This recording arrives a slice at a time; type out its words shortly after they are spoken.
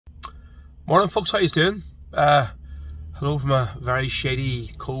Morning folks, how you doing? Hello from a very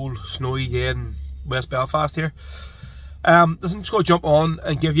shady, cold, snowy day in West Belfast here. Listen, I'm just going to jump on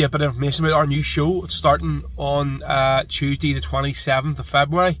and give you a bit of information about our new show. It's starting on Tuesday the 27th of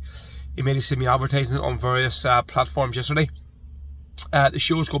February. You may have seen me advertising it on various platforms yesterday. The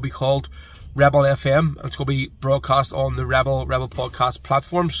show is going to be called Rebel FM, and it's going to be broadcast on the Rebel podcast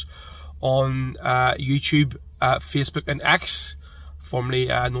platforms on YouTube, Facebook and X, formerly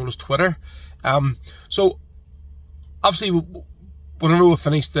known as Twitter. So obviously whenever we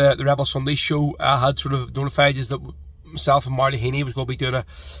finished the Rebel Sunday show, I had sort of notified us that myself and Marty was going to be doing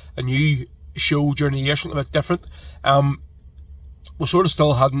a new show during the year, something a bit different. We sort of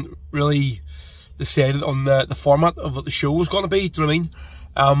still hadn't really decided on the format of what the show was going to be, do you know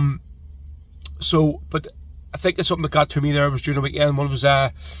what I mean? But I think it's something that got to me there was during the weekend when I was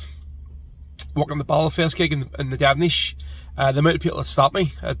working on the Ballafest gig in the Devonish. The amount of people that stopped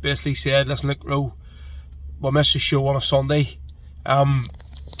me had basically said, listen, look, Ro, we'll miss the show on a Sunday. They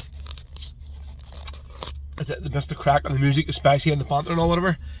missed the crack on the music, especially in the banter and all,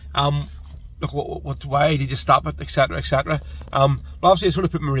 whatever. Look, why did you stop it, etc, etc. Well, obviously I sort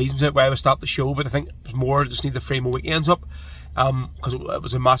of put my reasons out why I stopped the show, but I think it was more just need to free my weekends up, because it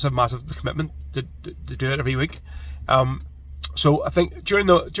was a massive commitment to do it every week. So I think during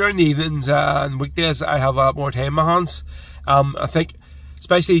the evenings and weekdays I have more time in my hands. I think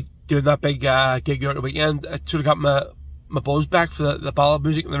especially doing that big gig during the weekend, it sort of got my buzz back for the ballad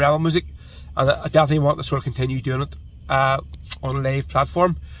music and the rebel music, and I definitely want to sort of continue doing it on a live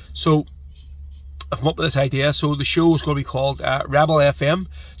platform. So I've come up with this idea. So the show is going to be called Rebel FM.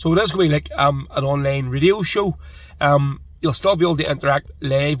 So it is going to be like an online radio show. You'll still be able to interact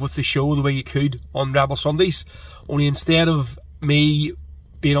live with the show the way you could on Rebel Sundays, only instead of me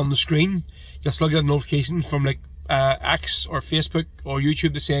being on the screen, you'll still get a notification from like X or Facebook or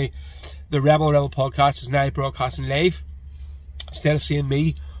YouTube to say the Rebel podcast is now broadcasting live, instead of seeing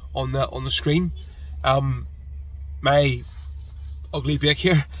me on the screen. My ugly break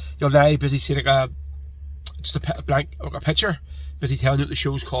here, you'll now busy see like just a blank like a picture, busy telling you what the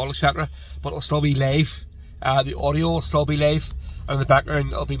show's called, etc. But it'll still be live. The audio will still be live, and in the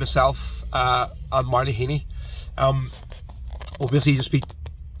background it'll be myself and Marty. We'll basically just be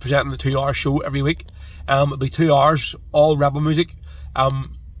presenting the 2-hour show every week. It'll be 2 hours, all rebel music.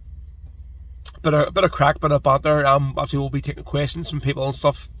 Bit of crack, bit of banter. Obviously we'll be taking questions from people and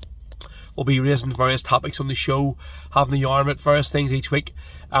stuff. We'll be raising various topics on the show, having the yarn about various things each week.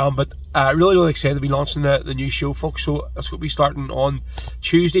 But really excited to be launching the new show, folks. So it's going to be starting on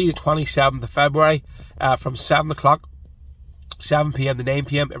Tuesday the 27th of February from 7 o'clock, 7 PM to 9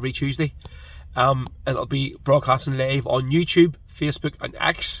 PM every Tuesday. And it'll be broadcasting live on YouTube, Facebook and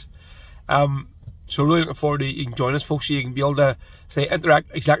X. So really looking forward to you can join us, folks, so you can be able to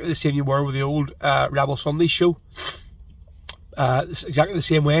interact exactly the same you were with the old Rebel Sunday show. It's exactly the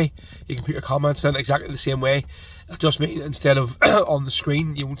same way. You can put your comments in exactly the same way. It'll just mean instead of on the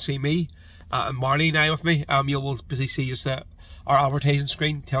screen, you won't see me and Marty now with me. You'll basically see just our advertising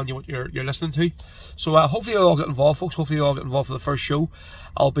screen telling you what you're listening to. So hopefully you'll all get involved, folks. Hopefully you'll all get involved for the first show.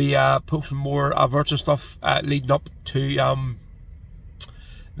 I'll be posting more adverts and stuff leading up to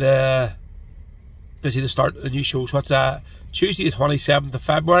the start of the new show. So it's Tuesday the 27th of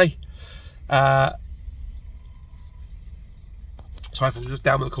February. Sorry, folks, just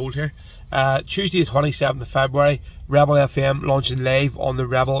down with the cold here. Tuesday the 27th of February, Rebel FM launching live on the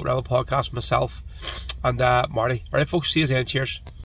Rebel podcast with myself and Marty. Alright folks, see you then, cheers.